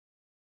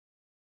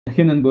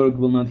Hindenburg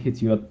will not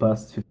hit you at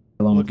past 50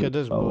 kilometers. Look at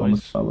this,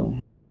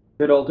 boys.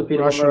 Good old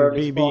torpedo Russian bomber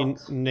BB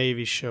spot.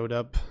 Navy showed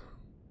up.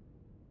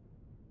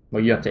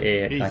 Well, you have to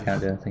A, I Jesus.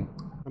 can't do anything.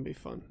 That'd be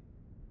fun.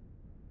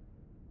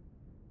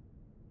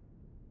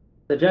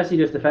 Suggest you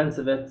just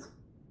defensive it.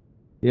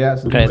 Yeah,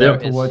 so Okay, there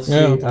towards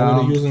Yeah, sea,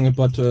 already using it,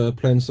 but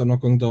planes are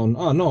not going down.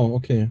 Ah, no,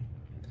 okay.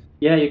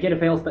 Yeah, you get a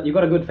fail spec. You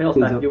got a good fail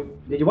spec.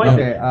 Did you wipe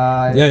Okay,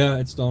 it? Yeah,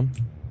 it's down.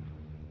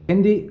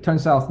 Indy, turn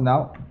south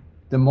now.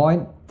 Des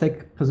Moines,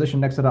 take position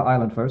next to the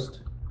island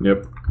first.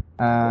 Yep.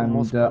 And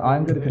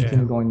I'm going to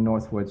continue going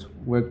northwards.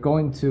 We're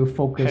going to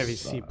focus... Heavy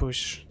sea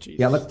push. Jesus.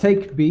 Yeah, let's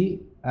take B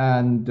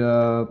and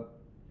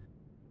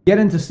get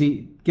into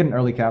C, get an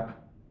early cap.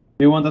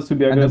 Do you want us to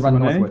be And then aggressive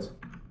run on A?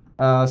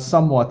 northwards.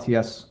 Somewhat,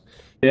 yes.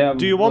 Yeah,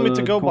 Do you want me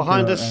to go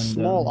behind Conqueror this and,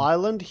 small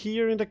island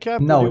here in the cap?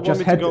 No, or do you just want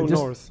me head to go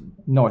just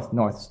north?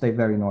 north. Stay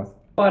very north.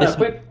 But a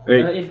quick,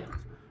 Hey. if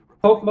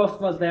Poke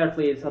Moskva's there,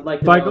 please. I'd like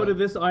to If I know. go to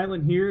this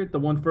island here, the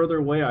one further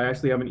away, I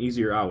actually have an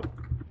easier out.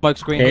 Smoke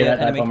screen Okay, here,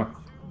 that enemy. bomber.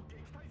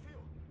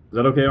 Is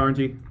that okay,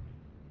 RNG?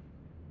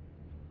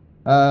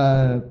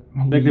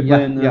 Take the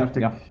plane,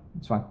 yeah,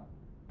 it's fine.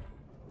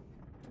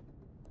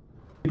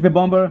 Take the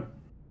bomber.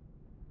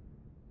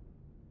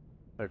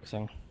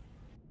 Focusing.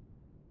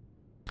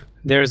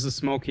 There's a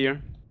smoke here.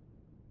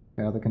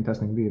 Yeah, they're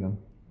contesting B then.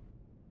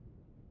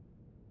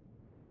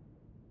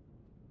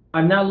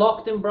 I'm now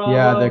locked in Bravo.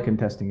 Yeah, they're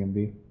contesting in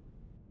B.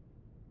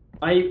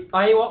 I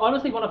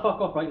honestly want to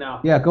fuck off right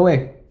now. Yeah, go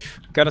away.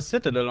 Got a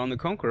citadel on the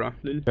Conqueror.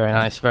 Very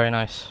nice, very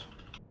nice.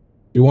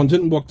 You want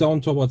Hindenburg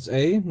down towards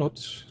A, not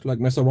like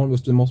mess around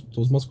with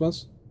those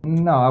Moskvas?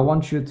 No, I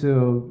want you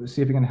to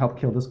see if you can help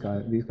kill this guy.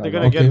 These guys. They're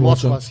gonna Okay, get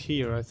watch out. Moskvas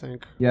here, I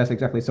think. Yes,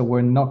 exactly. So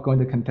we're not going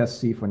to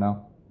contest C for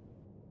now.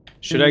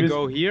 Should I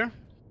go here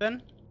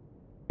then?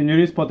 Can you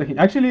respot the hit?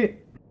 Actually,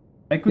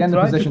 I could Get in the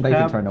try position to that you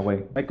can cap. turn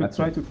away. I could That's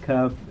try it. to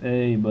cap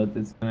A, but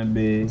it's gonna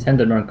be.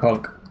 Send and run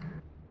conk.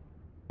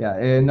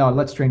 Yeah, no,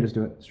 let strangers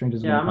do it.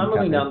 Strangers. Yeah, I'm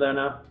moving down there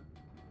now.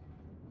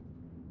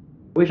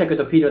 Wish I could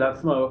torpedo that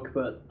smoke,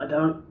 but I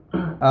don't.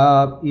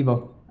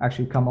 Evo,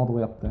 actually come all the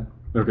way up there.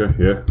 Okay,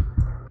 yeah.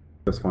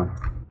 That's fine.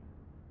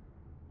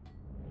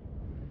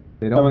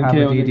 They don't have a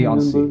 7K on DD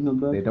on C. Hindenburg, not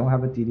bad. They don't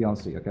have a DD on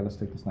C. Okay, let's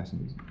take this nice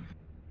and easy.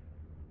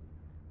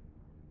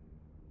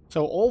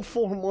 So all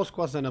 4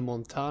 Moskvas and a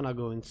Montana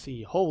go in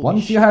C. Holy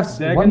Once shit. you have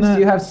They're once gonna-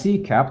 you have C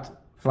capped,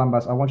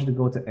 Flambas, I want you to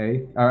go to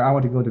A. Or I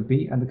want to go to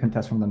B and the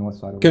contest from the north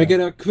side. Can I get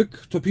a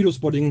quick torpedo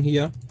spotting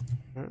here?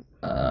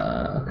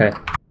 Okay.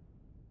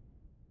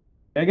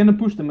 They're gonna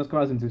push the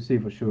Moskvas into C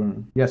for sure.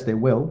 Yes, they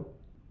will.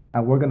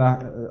 And we're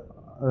gonna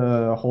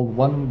hold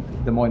one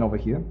Des Moines over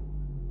here.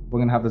 We're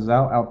gonna have the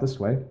Zhao out this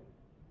way.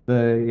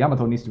 The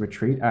Yamato needs to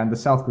retreat, and the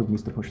south group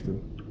needs to push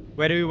through.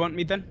 Where do you want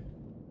me then?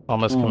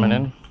 Bombers coming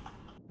in.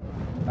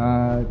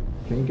 Can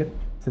you get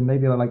to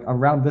maybe like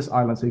around this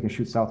island so you can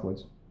shoot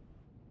southwards?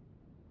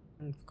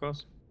 Of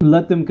course.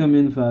 Let them come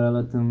in, Farah.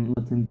 Let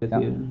them get Yeah.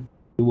 here.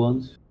 He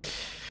wants.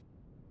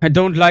 I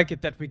don't like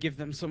it that we give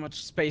them so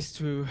much space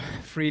to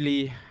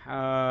freely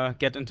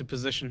get into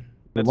position.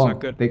 That's Well, not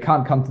good. They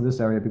can't come to this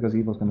area because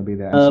Evo's gonna be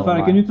there. and so am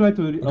Farah, I. can you try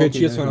to? Okay,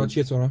 cheers, there you Farah, go.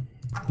 cheers, Farah.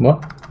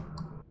 What?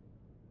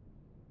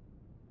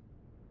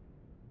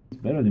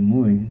 It's better than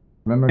moving.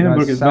 Remember,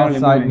 Hindenburg guys, is barely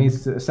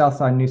south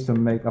side needs to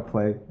make a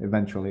play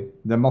eventually.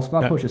 The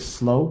Moskva push is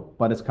slow,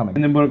 but it's coming.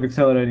 Hindenburg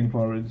accelerating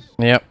forwards.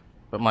 Yep.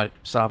 But my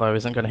salvo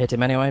isn't going to hit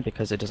him anyway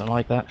because it doesn't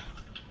like that.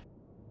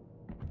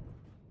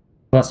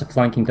 Plus a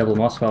flanking double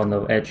Moscow on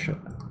the edge.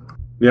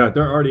 Yeah,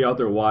 they're already out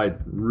there wide,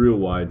 real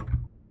wide.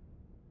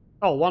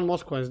 Oh, 1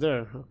 Moskva is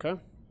there. Okay.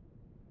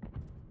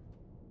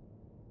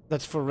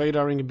 That's for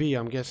radaring B,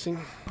 I'm guessing.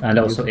 And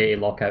also a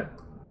lockout.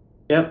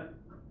 Yep.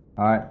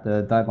 Alright,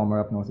 the dive bomber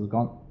up north is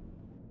gone.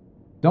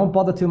 Don't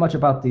bother too much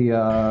about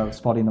the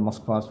spotting the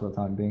Moskvas for the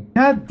time being.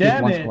 God Just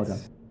damn one it! squadron.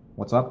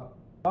 What's up?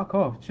 Fuck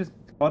off! Just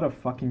got a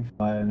fucking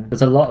fire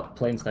There's a lot of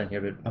planes down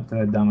here, but after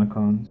that damn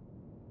account.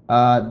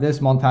 This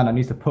Montana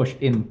needs to push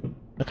in.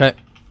 Okay.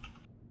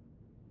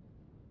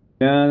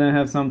 Yeah, and I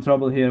have some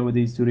trouble here with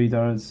these 2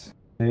 retards.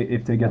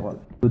 If they get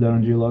good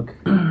RNG luck.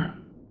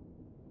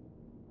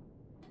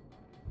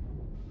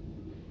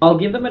 I'll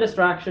give them a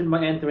distraction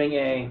by entering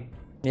A.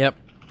 Yep.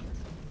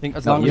 I think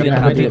as No, long as you're you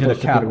gonna have have to it. get a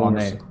push cap the on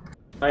bombers. A.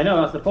 I know,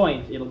 that's the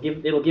point. It'll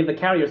give the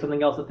carrier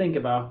something else to think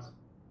about.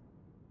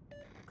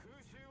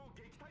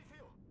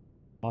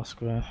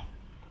 Moscow.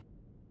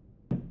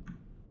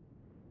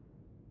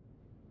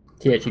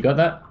 TH, you got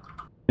that?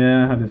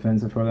 Yeah, I have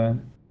defensive for that.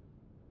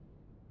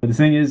 But the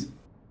thing is,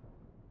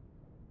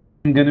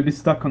 I'm gonna be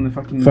stuck on the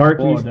fucking Far,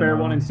 can you border spare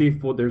now. one and see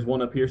if there's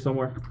one up here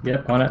somewhere?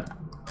 Yep, on it.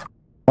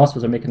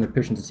 Moscows are making their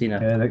push into C now.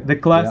 Yeah, the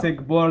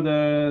classic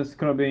border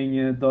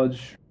scrubbing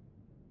dodge.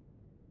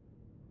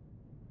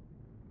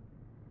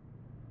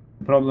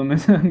 The problem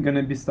is I'm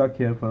gonna be stuck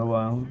here for a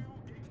while.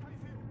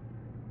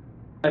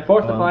 I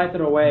forced the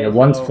fighter away. Yeah,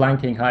 one's so-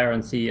 flanking higher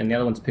on C and the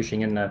other one's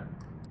pushing in now.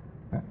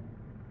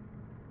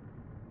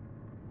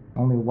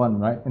 Only one,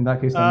 right? In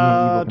that case, then me and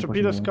Evo can push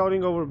Torpedo in.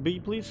 scouting over B,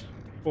 please.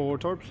 For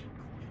torps.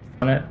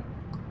 On it.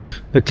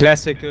 The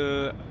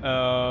classical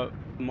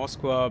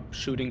Moskwa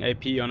shooting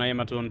AP on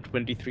Yamato on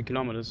 23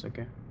 kilometers.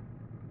 Okay.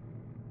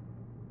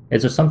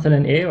 Is there something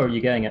in A or are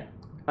you getting it?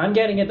 I'm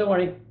getting it, don't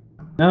worry.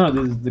 No,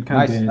 this is the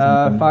Nice. campaign.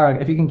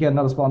 Farah, if you can get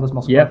another spot on this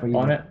Moscow Yep, for you.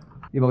 on it.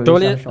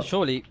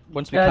 Surely,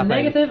 once we cap A,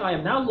 Negative, I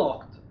am now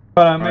locked.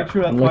 But make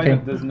sure that I'm fighter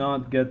looking. does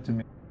not get to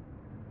me.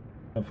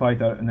 A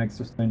fighter next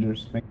to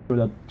strangers. Make sure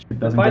that ship The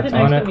doesn't fighter get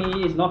to me. next to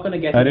me is not going to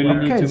get I me. really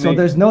need Okay, to so make-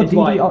 there's no It's DD.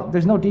 wide.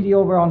 There's no DD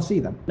over on C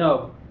then.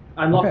 No,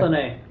 I'm locked Okay. on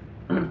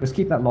A. Just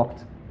keep that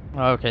locked.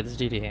 Oh, okay, there's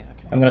DD here.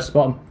 Okay. I'm gonna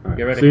spot him.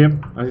 Get ready. See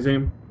him? I see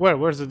him.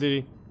 Where's the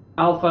DD?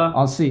 Alpha.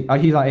 On C.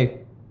 He's on A.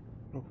 Okay.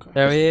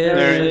 There he is.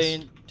 There he is.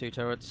 Seen. 2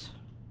 turrets.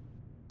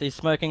 He's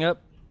smoking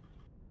up.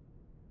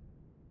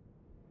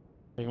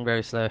 Moving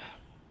very slow.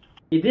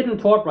 He didn't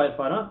torp right,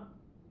 fighter.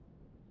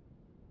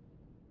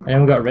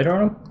 Anyone got a radar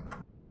on him?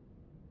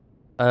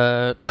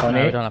 No, On we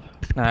A? don't have.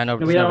 No, No,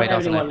 there's we no don't have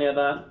radars on anyone it. near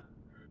that.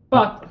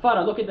 But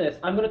fighter, look at this.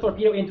 I'm going to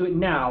torpedo into it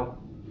now.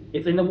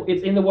 It's in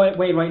the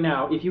way right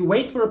now. If you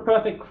wait for a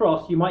perfect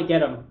cross, you might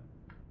get him.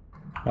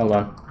 Hold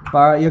on.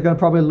 Farah, you're gonna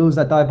probably lose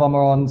that dive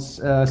bomber on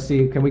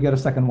C. Can we get a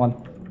second one?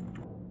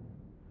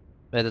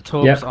 They're the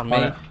torps Yep, on me.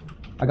 on it.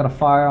 I got a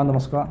fire on the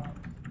Moskva.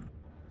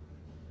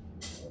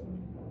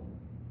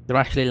 They're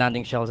actually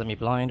landing shells at me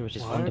blind, which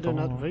is Why are they wonderful.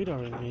 not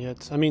radaring me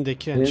yet? I mean, they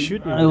can't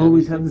shoot me. I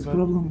always have this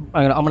problem.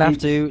 I'm gonna have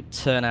to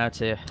turn out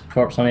here.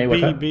 Corpse on A, watch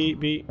B, out. B,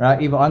 B. Right,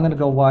 Evo, I'm gonna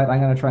go wide. I'm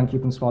gonna try and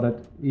keep them spotted.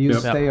 You Yep.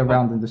 stay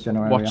around in this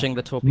general area. Watching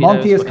the torpedoes.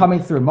 Monty is coming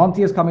through.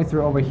 Monty is coming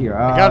through over here.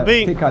 got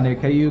B. Tikane,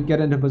 can you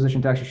get into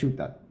position to actually shoot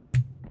that?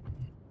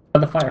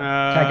 On the fire.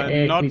 Tag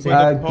A, not please. with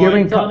A. the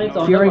Gearing, It's on, it's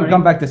on, Gearing, don't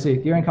come worry. back to C.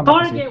 Gearing, come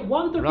back to C. Target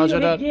 1 torpedo Roger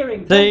hit that. gearing.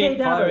 10k Firing.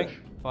 damage.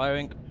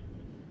 Firing.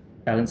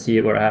 I didn't see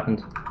it where it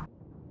happened.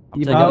 I'm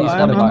You taking know, these I'm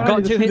spotted. ready Got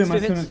to 2 shoot hits, him 2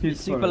 as soon hits. as he's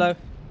Super spotted. low.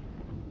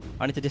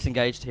 I need to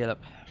disengage to heal up.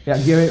 Yeah,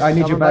 Gearing, I need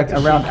you Coming back back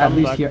to around C, at coming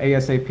least back. here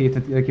ASAP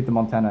to keep the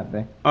Montana at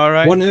bay. All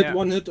right. One hit, yeah.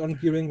 one hit on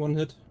Gearing, one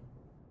hit.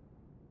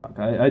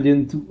 I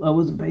didn't. I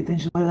wasn't paying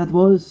attention where that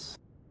was.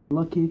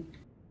 Lucky.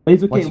 But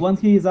it's okay. What's-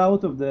 Once he is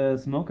out of the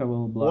smoke, I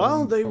will blow.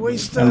 Well, him, they probably.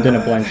 wasted I'm doing a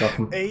blind shot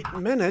him. 8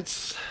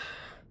 minutes.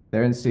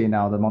 They're in C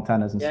now. The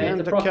Montana's in C. Yeah, And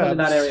it's the approximately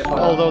that area. caps.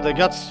 fighter. Although they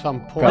got some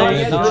Right. points.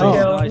 Yeah, Nice. good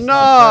kill. Nice.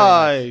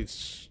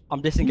 Nice!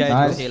 I'm disengaged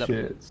Nice. to heal up.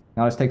 Shit.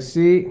 Now let's take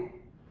C.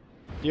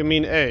 You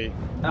mean A?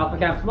 Alpha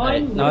cap's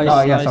mine. Nice,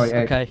 Oh, yeah, nice. sorry, A.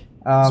 Okay.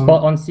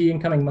 Spot on C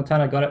incoming.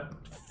 Montana got it.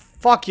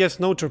 Fuck yes,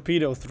 no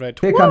torpedo threat.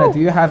 Tikane, do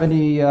you have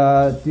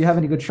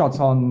any good shots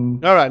on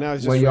Alright, now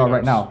it's just where you are radars.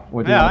 right now?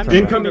 Or do you Yeah, want I'm to-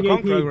 Incoming shooting the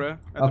AP. Conqueror at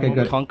the Okay, moment.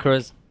 good.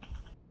 Conquerors.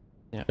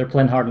 They're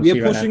playing hard on We C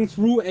are right pushing now.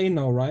 through A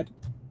now, right?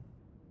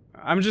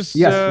 I'm just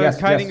Yes,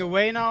 kiting yes.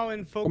 away now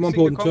and Come on, focusing the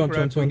Bolton, turn, Conqueror.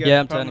 turn, if we turn. get Yeah,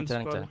 I'm permanent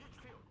turning. spot.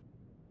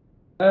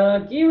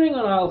 Gearing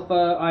on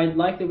Alpha. I'd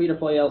like to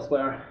redeploy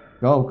elsewhere.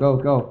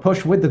 Go.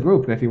 Push with the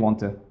group if you want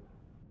to.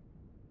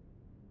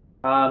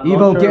 Not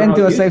Evo, sure get how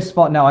into a you- safe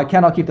spot now. I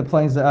cannot keep the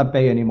planes at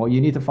bay anymore.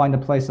 You need to find a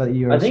place that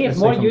you're. I think it's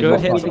safe more from useful Good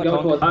for me hits to on go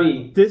the towards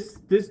B.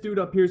 This dude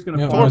up here is gonna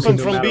Yeah, follow Torp me him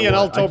no from matter B and what.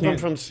 I'll I torp him can't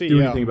from C, Do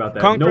yeah. anything about that.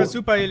 Conqueror No,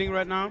 super healing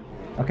right now.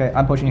 Okay,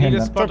 I'm pushing him Need a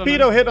then. spot on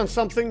Torpedo him. hit on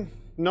something.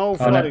 No it.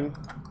 flooding.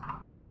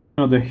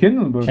 No, the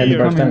Hindenburg.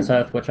 Hindenburg's coming- down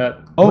south. Watch out.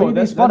 Oh, Oh, he's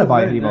that's spotted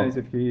by very Evo. nice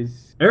if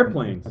he's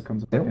Airplanes. That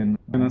comes Yep. back in.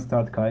 I'm gonna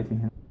start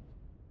kiting him.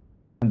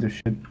 Under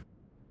shit.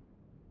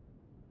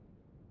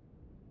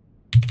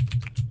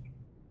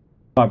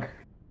 Fuck.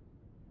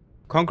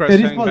 Conqueror Hey, is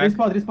staying back.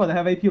 respawn. I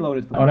have AP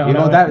loaded for Oh, no, You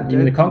know no, that. you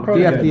mean the Conqueror? Do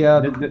you have Yeah,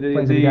 the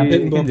planes in the gap?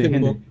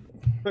 Hindenburg.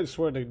 I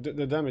swear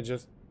the damage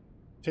just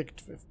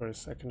ticked for a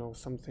second or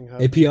something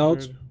happened. AP out.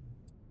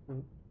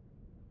 Weird.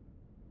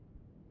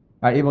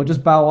 Alright, Evo,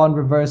 just bow on,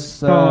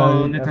 reverse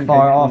Oh, Nathan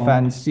far Cage, off, come on.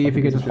 and see if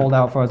you can just hold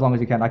out for as long as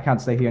you can. I can't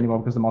stay here anymore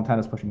because the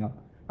Montana's pushing up.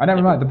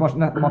 Never mind.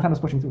 The Montana's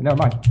pushing through. Never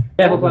mind.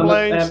 Yeah, Torp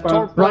planes, torp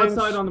planes.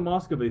 Broadside on the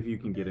Moscow if you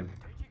can get him.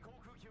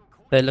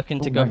 They're looking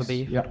to Oh, go nice. for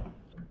B. Yeah.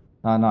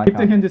 No, I Keep the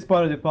can't. Hindi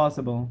spotted if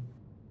possible.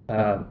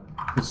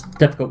 It's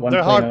difficult one.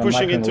 They're plane hard and I'm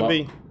pushing microing a into lot.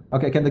 B.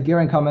 Okay, can the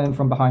gearing come in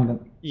from behind them?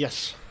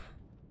 Yes.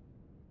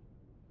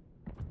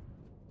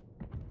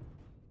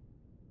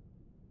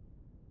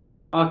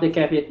 Arctic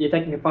Cap, you're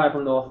taking a fire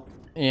from north.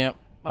 Yeah.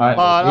 Alright.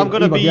 But I'm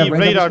gonna Evo, do be you have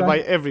range on this radared by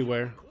guy?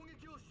 everywhere.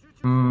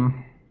 Hmm.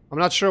 I'm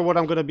not sure what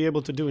I'm gonna be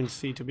able to do in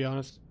C, to be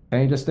honest.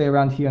 Can you just stay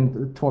around here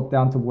and torp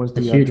down towards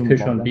the A huge Doom push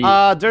block on then?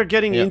 B. They're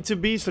getting Yeah. into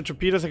B, so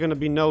torpedoes are gonna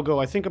be no-go.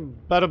 I think I'm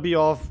better be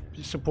off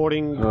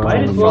supporting Might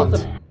on as the well front.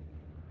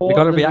 support We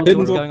gotta the react north. to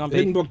what's going on B.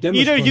 Hindenburg damage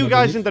Either point, you I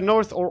guys believe. in the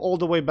north or all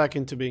the way back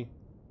into B.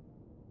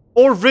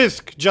 Or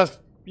risk just,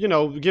 you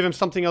know, give him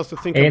something else to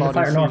think A in the about.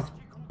 fire in C. north.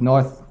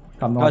 North.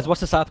 Come north. Guys,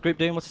 what's the South group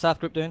doing? What's the South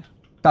group doing?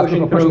 Stop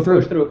Pushing pushing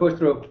through, through. push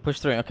through. Push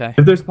through, okay.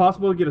 If there's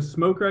possible to get a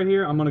smoke right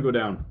here, I'm gonna go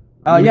down.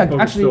 Yeah, I'm focused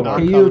actually, so hard.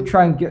 can you Coming.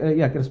 try and get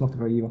a smoke to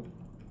Evo?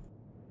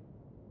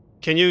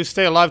 Can you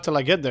stay alive till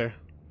I get there? Do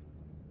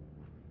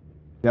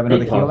you have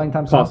another Good heal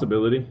anytime soon?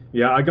 possibility.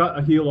 Yeah, I got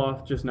a heal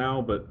off just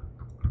now, but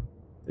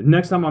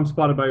next time I'm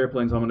spotted by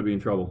airplanes, I'm gonna be in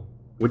trouble.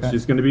 Which Okay.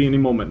 is gonna be any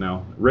moment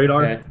now.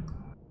 Radar. Okay.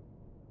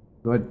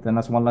 Good, then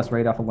that's one less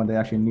radar for when they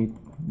actually need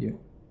you.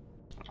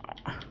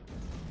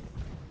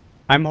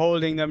 I'm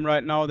holding them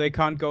right now. They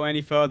can't go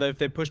any further. If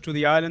they push to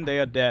the island, they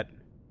are dead.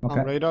 Okay.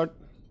 On radar.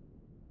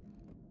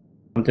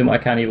 I'm doing what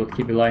I can, Evil, to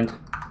keep you lined.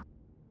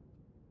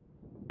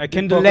 I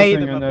can Keep delay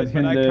focusing them on a bit,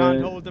 that but I in can't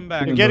the- hold them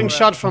back. You're getting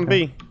shot from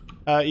Okay. B.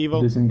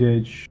 Evo.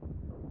 Disengage.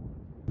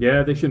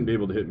 Yeah, they shouldn't be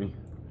able to hit me.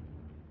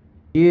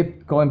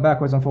 Keep going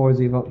backwards and forwards,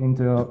 Evo,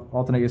 into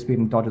alternate your speed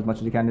and dodge as much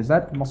as you can. Is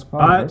that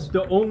Moscow?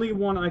 The only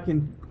one I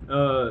can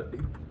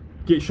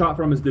get shot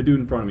from is the dude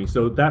in front of me.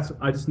 So that's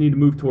I just need to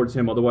move towards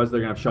him. Otherwise, they're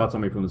gonna have shots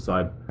on me from the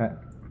side. Okay.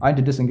 I need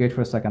to disengage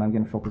for a second. I'm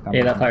getting focused on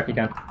Yeah, that fire if you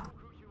can.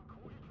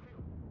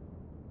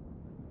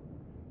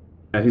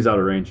 Yeah, he's out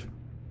of range.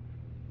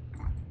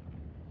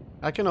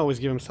 I can always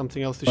give him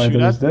something else to shoot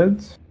Fighter is at.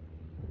 dead.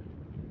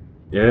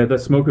 Yeah, that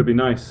smoke would be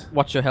nice.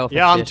 Watch your health.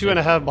 Yeah, I'm XP.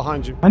 2.5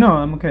 behind you. I know,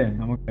 I'm okay.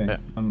 I'm okay. Yeah.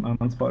 I'm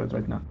unspotted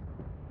right now.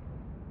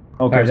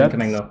 Okay, Fire's that's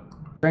incoming though.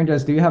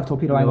 Strangers, do you have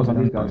torpedo angles on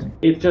these guys?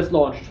 It's just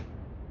launched.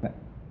 Okay.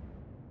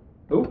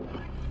 Oh,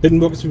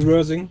 Hindenburg is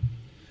reversing.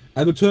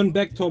 I will turn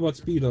back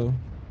towards B though.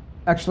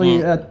 Actually,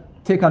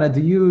 Tikana,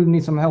 do you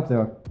need some help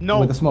there? No,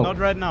 with the smoke? not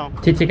right now.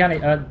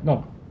 Tikani,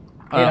 no.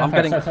 Yeah, I'm fire,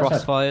 getting south, south, south.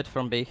 cross-fired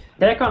from B.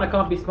 Tekana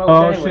can't be smoked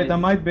Oh anyways. shit, I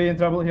might be in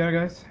trouble here,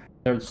 guys.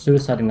 They're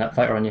suiciding that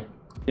fighter on you.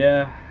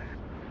 Yeah.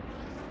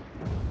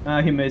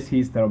 He missed.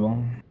 He's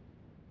terrible.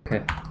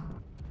 Okay.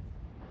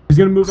 He's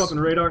gonna move up in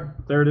radar.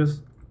 There it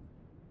is.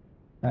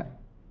 Okay.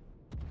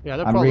 Yeah,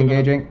 they're I'm probably gonna...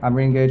 re-engaging. I'm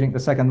re-engaging. The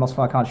second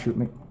Moscow can't shoot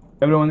me.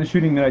 Everyone is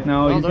shooting me right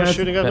now. Oh, He's they're gonna-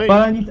 shooting at me.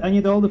 But I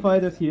need all the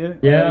fighters here.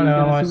 Yeah, he's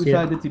no, gonna I see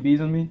suicide it. the TBs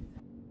on me,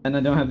 and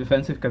I don't have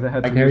defensive because I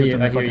had I to hear use it you,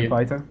 on I the hear fucking you.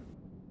 fighter.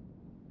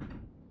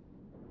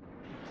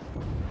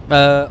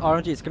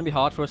 RNG, it's gonna be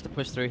hard for us to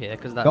push through here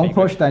because that. Don't big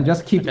push then.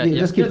 Just keep Okay, yeah.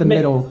 just keep the mi-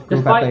 middle Just group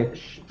at fight. bay.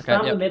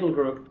 Stand yep. the middle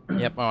group.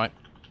 Yep. All right.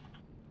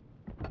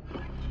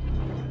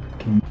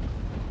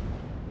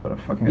 What a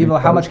fucking Evil,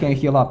 how retard. much can you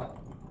heal up?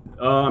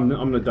 I'm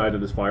gonna die to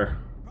this fire.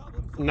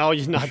 No,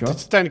 you're not. sure?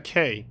 It's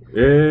 10k.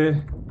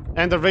 Yeah.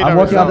 And the radar I'm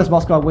working is on out. this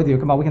Moscow with you.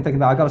 Come on, we can take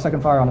it out. I got a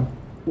second fire on him.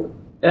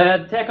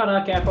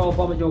 Tekana, careful,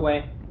 bomb is your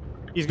way.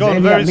 He's He's going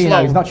aiming very at me now.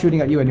 slow. He's not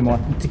shooting at you anymore.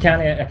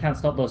 Tikani, I can't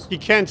stop those. He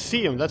can't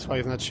see him, that's why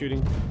he's not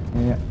shooting.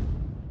 Yeah.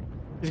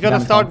 He's gonna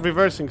Damn it, start Tom.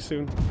 reversing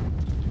soon.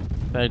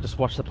 Okay, just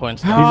watch the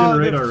points. in How the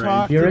radar range.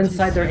 fuck You're did he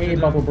inside their sit A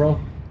it bubble, on- bro.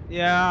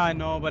 Yeah, I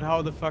know, but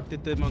how the fuck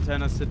did the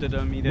Montana sit it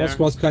on me there?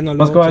 Moscow's kinda low,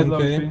 Moscow is low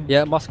 10k. speed.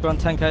 Yeah, Moscow on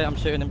 10k. I'm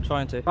shooting him,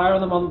 trying to. Fire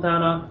on the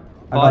Montana.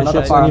 I got another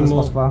shit, fire on this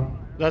anymore. Moscow.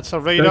 That's a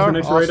There's radar. the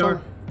next also.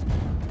 radar.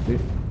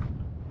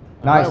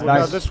 Nice, We got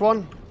nice. this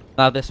one.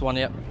 Now this one,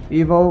 yep.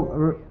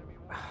 Evo,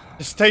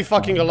 Just stay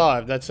fucking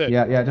alive, that's it.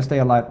 yeah, just stay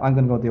alive. I'm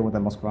gonna go deal with the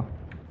Moscow.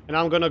 And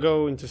I'm gonna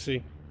go into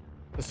C.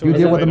 As soon You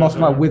as deal with the radar's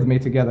Moscow over. with me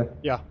together.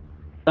 Yeah.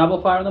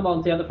 Double fire on the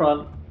Monty at the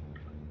front.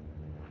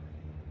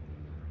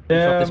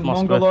 Yeah, this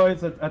Moscow.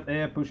 Mongoloids at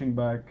A are pushing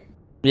back.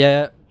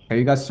 Yeah. Okay,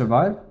 you guys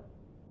survive?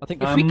 I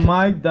think if I we can.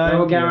 might die. No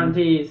here.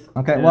 guarantees.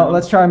 Okay, Yeah. well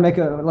let's try and make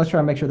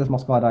sure this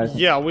Moscow dies.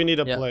 Yeah, we need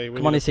a Yeah. play. We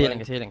Come on, need a he's healing. play.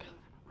 He's healing.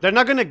 They're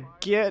not gonna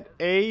get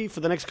A for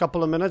the next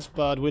couple of minutes,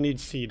 but we need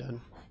C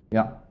then.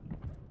 Yeah.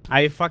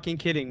 Are you fucking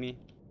kidding me?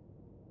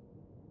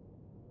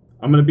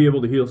 I'm gonna be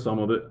able to heal some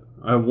of it.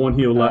 I have one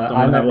heal left. I'm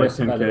I'm gonna at have like risk,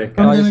 by the way. 10k.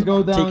 I'm Guys, gonna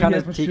go down T-Can here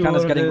is, for T-Can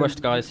is sure. getting The-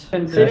 rushed, guys.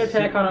 Consider Yes.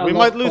 Tekana. We a might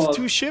lost lose cause.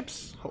 2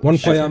 ships. Holy One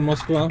shit. fire on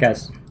Moscow.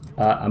 Guys,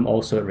 I'm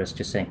also at risk,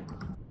 just saying.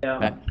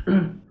 Yeah.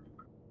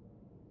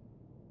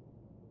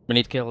 We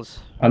need kills.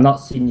 I'm not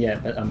seen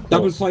yet, but I'm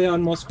Double close. fire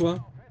on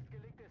Moscow.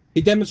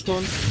 He damaged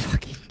one.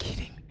 Fucking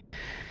kidding.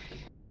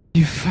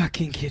 You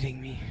fucking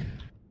kidding me.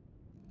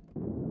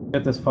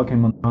 Get this fucking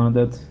Montana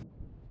dead.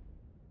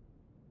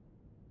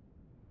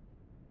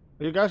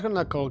 Are you guys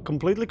gonna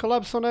completely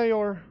collapse on A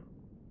or?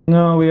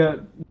 No, we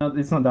are. No,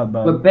 it's not that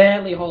bad. We're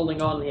barely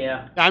holding on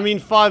here. I mean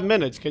 5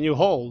 minutes. Can you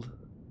hold?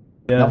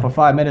 yeah. Not for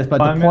 5 minutes, but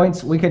 5 the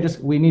points we can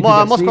we need to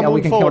Well, get C Moscow and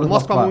we moving can kill forward. this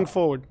Moscow Moscow. moving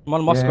forward. Come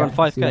on, Moscow Yeah, on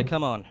 5k. see.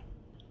 Come on.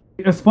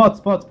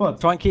 Spot.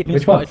 Try and keep him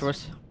Which spotted ones? for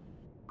us.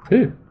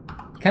 Who?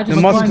 Can't The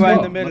just Moscow Moscow in in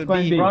B. the middle. Moscow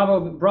in B. B.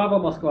 Bravo,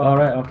 Moscow.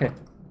 Alright, okay.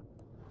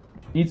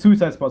 Need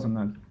suicide spots on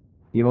that.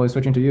 Evo is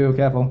switching to you.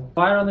 Careful.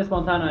 Fire on this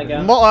Montana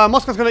again.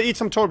 Moscow's gonna eat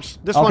some torps.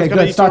 This Okay, one's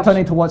gonna good. eat Start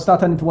torps.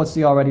 turning towards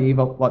C already,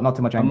 Evo. Well, not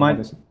too much I angle. might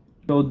obviously.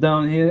 go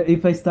down here.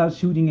 If I start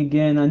shooting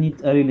again, I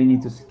really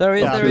need to. There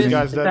he is. Yeah, There he this is.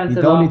 guy's dead. Defensive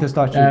You don't up. need to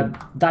start shooting.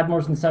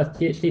 Dadmore's in South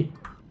THD.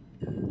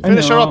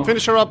 Finish her know. up.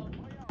 Finish her up.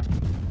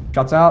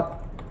 Shots out.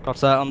 Got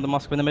that on the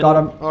Moscow in the middle.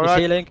 Got him. He's Alright.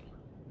 healing.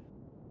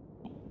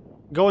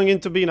 Going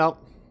into B now.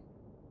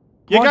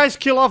 You on. guys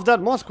kill off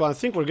that Moscow. I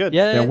think we're good.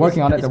 Yeah, They're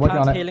working on it, he's they're working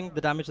on it. healing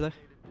the damage there.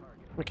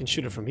 I can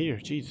shoot her from here.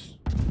 Jeez.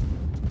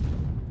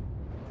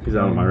 He's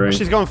out of my range.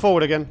 She's going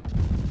forward again.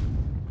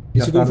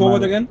 Is he going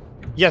forward again?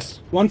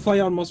 Yes. One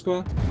fire on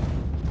Moscow.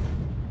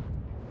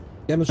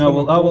 Damage I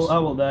coming close.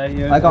 will die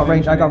here. I got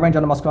range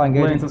on the Moscow Planes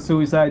engaging. are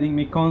suiciding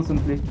me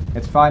constantly.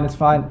 It's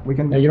fine. We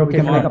can Yeah, you're okay we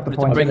can for make now. up the Need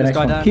to points. bring the this next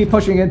guy one. down. Keep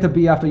pushing into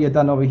B after you're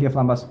done over here,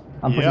 Flambus.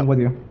 I'm pushing Yep. with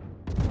you.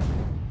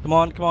 Come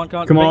on, come on, come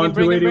on. Come Bring on, him,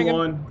 bring him, bring him.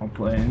 281. More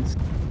planes.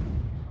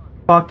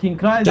 Fucking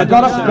Christ! I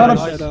got him, got him.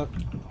 Shut up.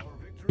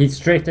 He's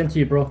straight into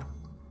you, bro.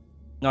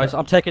 Nice.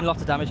 I'm taking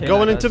lots of damage here.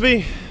 Going now, into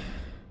guys. B.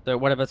 So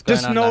whatever's going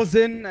Just on nose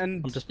there. in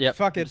and I'm just- yep.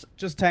 fuck it.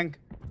 Just tank.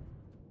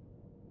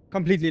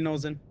 Completely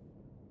nose in.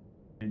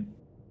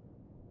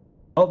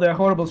 Oh, they're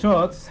horrible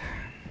shots.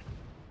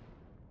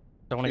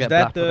 Don't want to Is get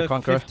that black with the the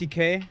Conqueror.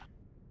 50k?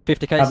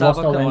 50k I've lost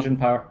salvo, all come engine on.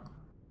 power.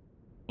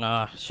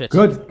 Nah, shit.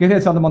 Good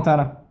hits on the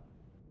Montana.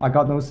 I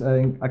got no.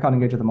 I can't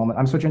engage at the moment.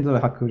 I'm switching to the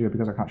Hakuria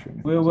because I can't shoot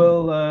anything. We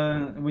will.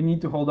 We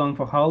need to hold on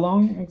for how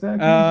long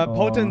exactly?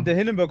 Potent, the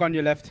Hindenburg on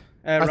your left.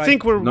 I Right.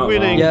 think we're No,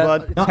 winning, yeah.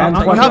 but No, Ten, I'm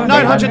we twenty have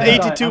seconds.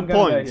 982 I'm gonna die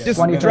points. here. Just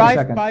 20 drive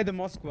seconds. by the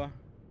Moskva.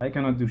 I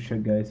cannot do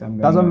shit, guys. I'm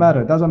gonna. Doesn't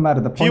matter. Doesn't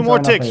matter. The Few points more are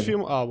in our ticks. favor. Few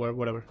more. Oh,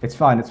 whatever. It's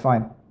fine. It's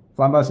fine.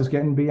 Flambus is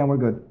getting B and we're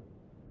good.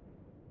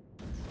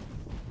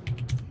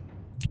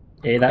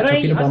 Hey, that Right,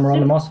 torpedo bomber on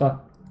the Moskva.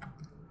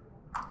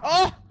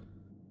 Oh!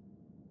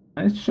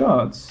 Nice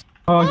shots.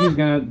 Oh, he's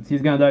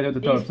gonna die at the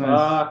top. He's Nice.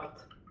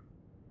 fucked.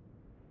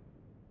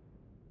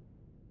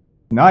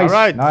 Nice. All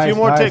right, Nice. few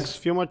more nice. ticks.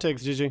 Few more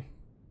ticks. GG.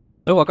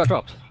 Oh, I got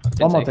dropped.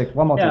 One more tick.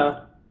 One more tick. Yeah.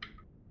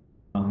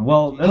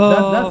 Well, that's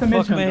Oh, a fuck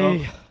mission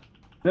me. drop.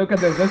 Look at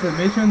this. That's a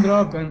mission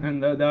drop,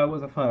 and that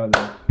was a fire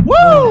drop.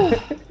 Woo!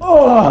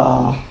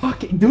 Oh,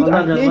 fucking dude!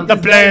 I hate The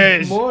this guy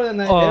place. more than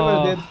I Oh.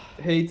 ever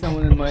did hate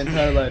someone in my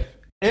entire life.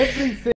 Everything.